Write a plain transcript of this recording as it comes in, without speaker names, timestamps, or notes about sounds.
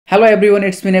Hello everyone,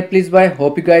 it's me Please Bye.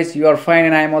 Hope you guys you are fine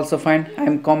and I am also fine. I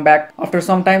am come back after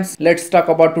some times. Let's talk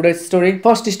about today's story.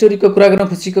 First story को कुरा गर्न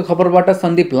खुसीको खबरबाट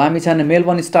Sandeep Lamichhane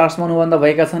Melbourne स्टार्समा हुनुभन्दा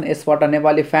भएका छन्। यसबाट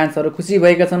नेपाली फ्यान्सहरु खुसी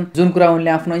भएका छन्। जुन कुरा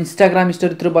उनले आफ्नो इन्स्टाग्राम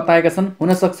स्टोरी थ्रु बताएका छन्।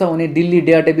 हुन सक्छ उनी दिल्ली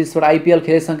डेयरडेभिल्सबाट आईपीएल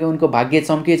खेलेसँगै उनको भाग्य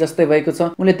चम्किए जस्तै भएको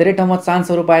छ। उनले धेरै ठाउँमा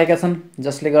चान्सहरु पाएका छन्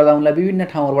जसले गर्दा उनलाई विभिन्न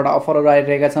ठाउँहरुबाट अफरहरु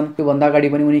आइरहेका छन्। त्यो भन्दा अगाडि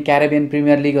पनि उनी क्यारिबियन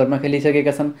प्रिमियर लिगहरुमा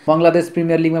खेलिसकेका छन्। बंगलादेश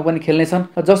प्रिमियर लिगमा पनि खेल्ने छन्।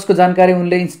 जसको जानकारी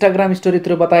उनले इन्स्टाग्राम स्टोरी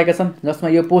थ्रु बताएका छन् जसमा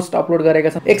यो पोस्ट अपलोड गरेका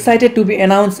छन्। Excited to be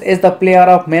announced as the player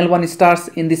of Melbourne stars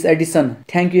in this Edison.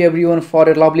 Thank you everyone for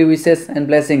your lovely wishes and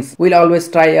blessings. Will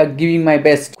always try giving my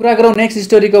best. कुरा गरौँ next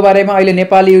स्टोरीको बारेमा। अहिले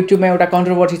नेपाली युट्युबमा एउटा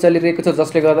controversy चलिरहेको छ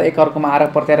जसले गर्दा एकअर्कोमा आरोप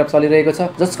प्रत्यारोप चलिरहेको छ।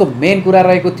 जसको मेन कुरा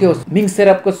रहेको थियो मिङ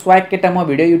सेरपको स्वाग केटामा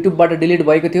भिडियो युट्युबबाट डिलिट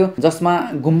भएको थियो जसमा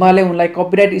गुम्बाले उनलाई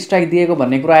कपिराइट स्ट्राइक दिएको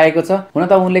भन्ने कुरा आएको छ। हुन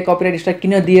त उनले कपिराइट स्ट्राइक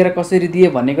किन दिए र कसरी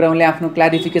दिए भन्ने कुरा उनले आफ्नो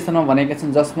क्ल्यारिफिकेसनमा भनेका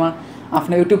छन्। जसमा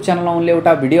आफ्नो युट्युब च्यानलमा उनले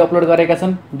एउटा भिडियो अपलोड गरेका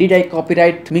छन्। डिड आई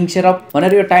कपिराइट मिङ सेरप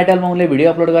भनेर यो टाइटलमा उनले भिडियो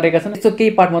अपलोड गरेका छन्। यसको केही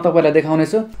पार्ट म तपाईलाई देखाउने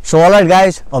छु। So all right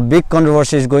guys, a big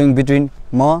controversy is going between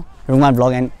म रुमान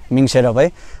ब्लग एन्ड मिङ सेरप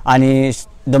है। अनि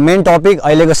द मेन टपिक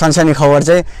अहिलेको सनसनी खबर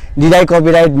चाहिँ did I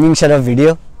copyright मिङ Serap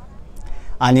video.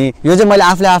 अनि यो चाहिँ मैले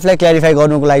आफूलाई क्ल्यारिफाई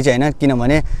गर्नुको लागि चाहिँ हैन,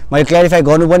 किनभने मैले क्ल्यारिफाई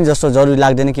गर्नु पनि जस्तो जरुरी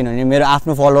लाग्दैन। किनभने मेरो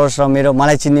आफ्नो फलोअर्स र मेरो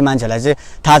मलाई चिन्ने मान्छेलाई चाहिँ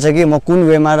थाहा छ कि म कुन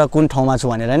वेमा र कुन ठाउँमा छु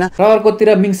भनेर हैन। र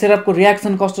अर्कोतिर मिङ सेरपको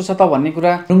रियाक्सन कस्तो छ त भन्ने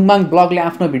कुरा रुङमाङ ब्लगले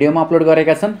आफ्नो भिडियोमा अपलोड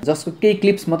गरेका छन् जसको केही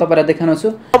क्लिप्स म तपाईलाई देखाउन छु।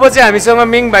 अब चाहिँ हामीसँग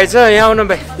मिङ भाइ छ, यहाँ आउनु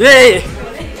भाइ। ए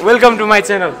वेलकम टु माई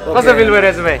च्यानल। कस्तो फिल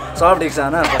भइरहेछ भाइ? सब ठिक छ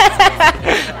हैन।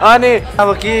 अनि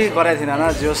अब के गराएको थिएन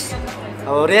हैन, जोस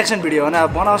अब रियाक्सन भिडियो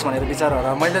हैन बनाओस् भनेर विचार हो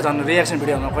र मैले झन् रियाक्सन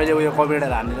भिडियोमा कहिले उयो कपिराइट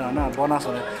हाल्दिनँ हैन, बनाओस्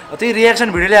भनेर। त्यही रियाक्सन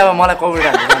भिडियोले अब मलाई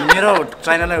कपिराइट हाल्दिन्छ। मेरो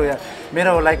च्यानललाई उयो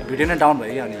मेरो लाइक भिडियो नै डाउन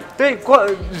भयो कि। अनि त्यही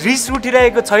रिस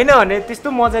उठिरहेको छैन भने त्यस्तो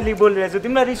मजाले बोलिरहेछ।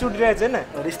 तिमीलाई रिस उठिरहेको छैन?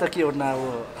 रिस त के उठ्न, अब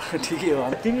ठिकै हो।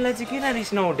 तिमीलाई चाहिँ किन रिस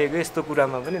नउठेको यस्तो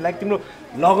कुरामा पनि? लाइक तिम्रो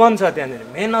लगन छ, त्यहाँनिर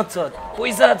मेहनत छ,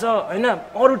 पैसा छ हैन,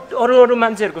 अरू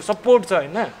मान्छेहरूको सपोर्ट छ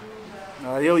हैन।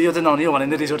 यो चाहिँ नहुने हो भने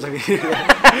नै रिस उठ्छ कि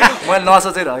मैले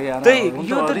नसोचेर हो कि।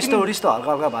 रिस त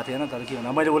हल्का हल्का भएको थिएन, तर के भन्नु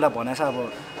मैले उसलाई भनेको छ। अब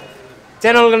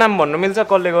च्यानलको नाम भन्नु मिल्छ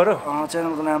कसले गरो?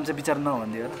 च्यानलको नाम चाहिँ विचार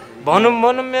नभनिदियो। भनौँ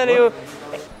मेरो यो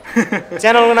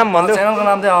च्यानलको नाम भन्दै। च्यानलको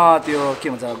नाम चाहिँ त्यो के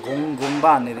भन्छ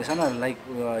घुम्बा भन्ने रहेछ न। लाइक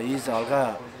हिज हल्का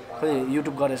खोइ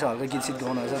युट्युब गरेछ, हल्का गीत सित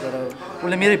गाउनु रहेछ। तर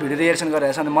उसले मेरो भिडियो रिएक्सन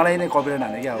गरेछ अनि मलाई नै कपिराइट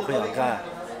हाने क्या। अब खोइ हल्का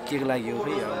के को लागि हो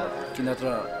खोइ, अब किन त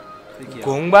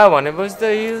घुम्बा भनेपछि त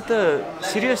यो त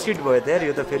सिरियस सिट भयो त यार।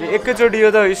 यो त फेरि एकैचोटि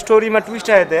यो त स्टोरीमा ट्विस्ट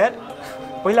आयो त यार।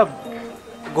 पहिला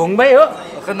घुम्बै हो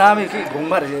नामै के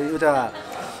घुम्बा रहेछ। एउटा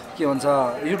के भन्छ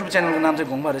युट्युब च्यानलको नाम चाहिँ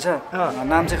घुम्बा रहेछ।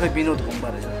 नाम चाहिँ खोइ विनोद घुम्बा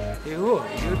रहेछ। ए हो,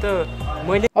 यो त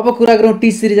मैले। अब कुरा गरौँ टी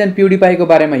सिरिज एन्ड प्युडिपाईको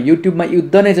बारेमा। युट्युबमा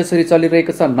युद्ध नै जसरी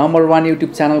चलिरहेको छ नम्बर 1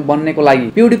 युट्युब च्यानल बन्नेको लागि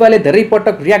प्युडिपाईले धेरै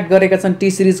पटक रियाक्ट गरेका छन् टी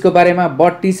सिरिजको बारेमा।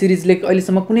 बट टी सिरिजले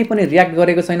अहिलेसम्म कुनै पनि रियाक्ट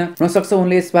गरेको छैन। हुन सक्छ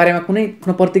उनले यस बारेमा कुनै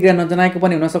आफ्नो प्रतिक्रिया नजनाएको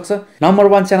पनि हुन सक्छ नम्बर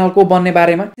 1 च्यानलको बन्ने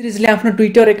बारेमा। सिरिजले आफ्नो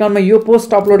ट्विटर एकाउन्टमा यो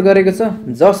पोस्ट अपलोड गरेको छ।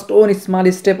 Just own small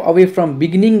step away from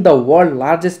beginning the world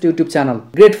largest YouTube channel.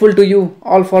 Grateful to you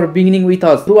all for beginning with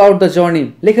us through out the journey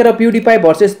लेखेर प्युडिपाई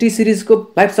versus T सिरिजको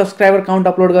live subscriber count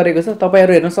upload गरेको छ।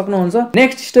 तपाईहरु हेर्न सक्नुहुन्छ।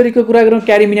 Next स्टोरीको कुरा गरौँ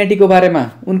क्यारीमिनाटीको बारेमा।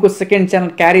 उनको second channel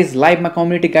क्यारिज लाइभमा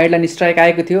community guideline strike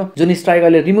आएको थियो जुन स्ट्राइक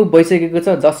अहिले रिमुभ भइसकेको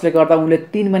छ जसले गर्दा उनले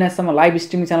 3 महिनासम्म लाइभ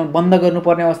स्ट्रिमिङ च्यानल बन्द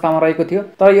गर्नुपर्ने अवस्थामा रहेको थियो।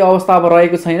 तर यो अवस्था अब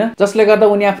रहेको छैन जसले गर्दा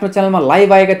उनी आफ्नो च्यानलमा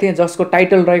लाइभ आएका थिए जसको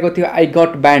टाइटल रहेको थियो आई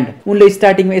गट ब्यान्ड। उनले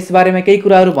स्टार्टिङमा यस बारेमा केही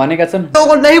कुराहरू भनेका छन्। लोगों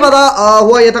को नहीं पता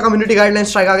हुआ ये था कम्युनिटी गाइडलाइन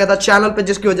स्ट्राइक आ गया था चैनल पे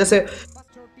जिसकी वजह से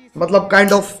मतलब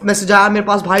काइंड ऑफ मैसेज आया मेरे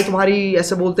पास, भाई तुम्हारी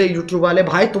ऐसे बोलते हैं यूट्यूब वाले,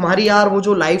 भाई तुम्हारी यार वो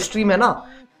जो लाइव स्ट्रीम है ना,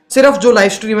 सिर्फ जो लाइव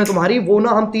स्ट्रीम है तुम्हारी वो ना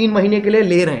हम 3 महीने के लिए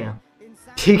ले रहे हैं,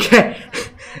 ठीक है।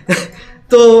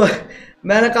 तो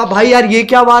मैंने कहा भाई यार ये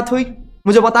क्या बात हुई।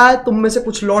 मुझे पता है तुम में से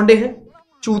कुछ लौंडे हैं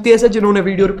चूतिए से जिन्होंने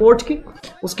वीडियो रिपोर्ट की,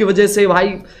 उसकी वजह से भाई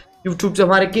यूट्यूब से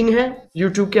हमारे किंग हैं,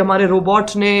 यूट्यूब के हमारे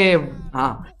रोबोट्स ने,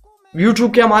 हाँ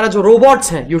यूट्यूब के हमारे जो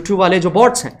रोबोट्स हैं, यूट्यूब वाले जो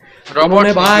बॉट्स हैं,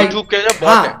 उन्होंने भाई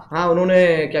हाँ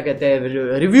उन्होंने क्या कहते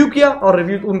हैं रिव्यू किया। और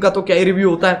रिव्यू उनका तो क्या ही रिव्यू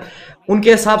होता है,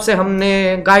 उनके हिसाब से हमने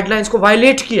गाइडलाइंस को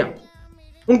वायलेट किया।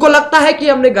 उनको लगता है कि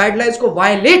हमने गाइडलाइंस को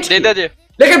वायलेट किया,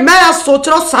 लेकिन मैं आज सोच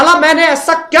रहा हूँ साला मैंने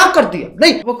ऐसा क्या कर दिया।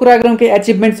 नहीं अब कुरा गरौँ के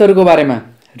अचिभमेन्ट्सहरुको बारेमा।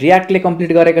 रियाक्टले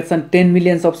कम्प्लिट गरेका छन् 10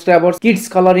 मिलियन सब्स्क्राइबर्स। किड्स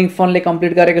कलरिङ फनले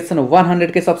कम्प्लिट गरेका छन्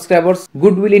 100 के सब्स्क्राइबर्स।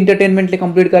 गुडविल इन्टरटेनमेन्टले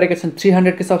कम्प्लिट गरेका छन्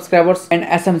 300 के सब्स्क्राइबर्स एन्ड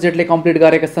एसएमजेडले कम्प्लिट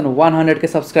गरेका छन् 100 के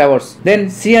सब्स्क्राइबर्स। देन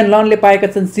सिएन लनले पाएका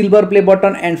छन् silver play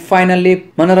button and finally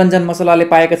मनोरञ्जन मसलाले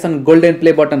पाएका छन् golden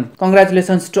play button.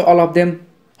 Congratulations to all of them.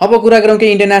 अब कुरा गरौँ के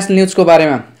इन्टरनेसनल न्युजको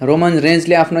बारेमा। रोमन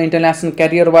रेन्जले आफ्नो इन्टरनेसनल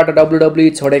क्यारियरबाट WWE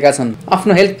छोडेका छन्।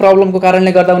 आफ्नो हेल्थ प्रब्लमको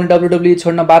कारणले गर्दा उनी WWE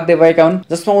छोड्न बाध्य भएका हुन्,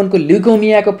 जसमा उनको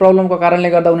ल्युकोमियाको प्रब्लमको कारणले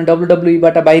गर्दा उनी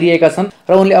WWEबाट बाहिरिएका छन्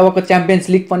र उनले अबको च्याम्पियन्स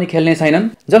लिग पनि खेल्ने छैनन्।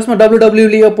 जसमा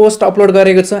WWEले यो पोस्ट अपलोड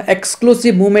गरेको छ,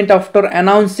 exclusive movement after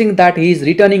अनाउन्सिङ that he is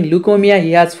returning ल्युकोमिया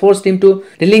he has forced him to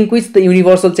relinquish the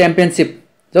universal championship.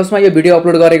 जसमा यो भिडियो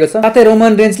अपलोड गरेको छ। साथै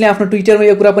रोमन रेन्जले आफ्नो ट्विटरमा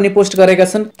यो कुरा पनि पोस्ट गरेका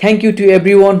छन्, thank you to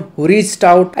everyone who reached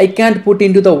out, I can't put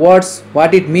into the words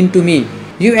what it mean to me,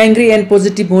 you angry and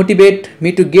positive motivate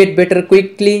me to get better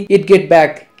quickly it get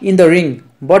back in the ring,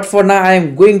 but for now I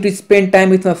am going to spend time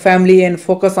with my family and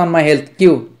focus on my health.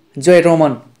 Q Jay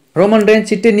Roman. Roman range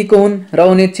छिट्टै निको हुन्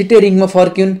र उनी छिट्टै रिङमा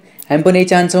फर्किउन्, हामी पनि यही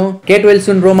चाहन्छौँ। Get well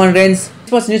soon Roman range.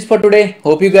 News for today,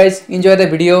 hope you guys enjoy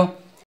the video।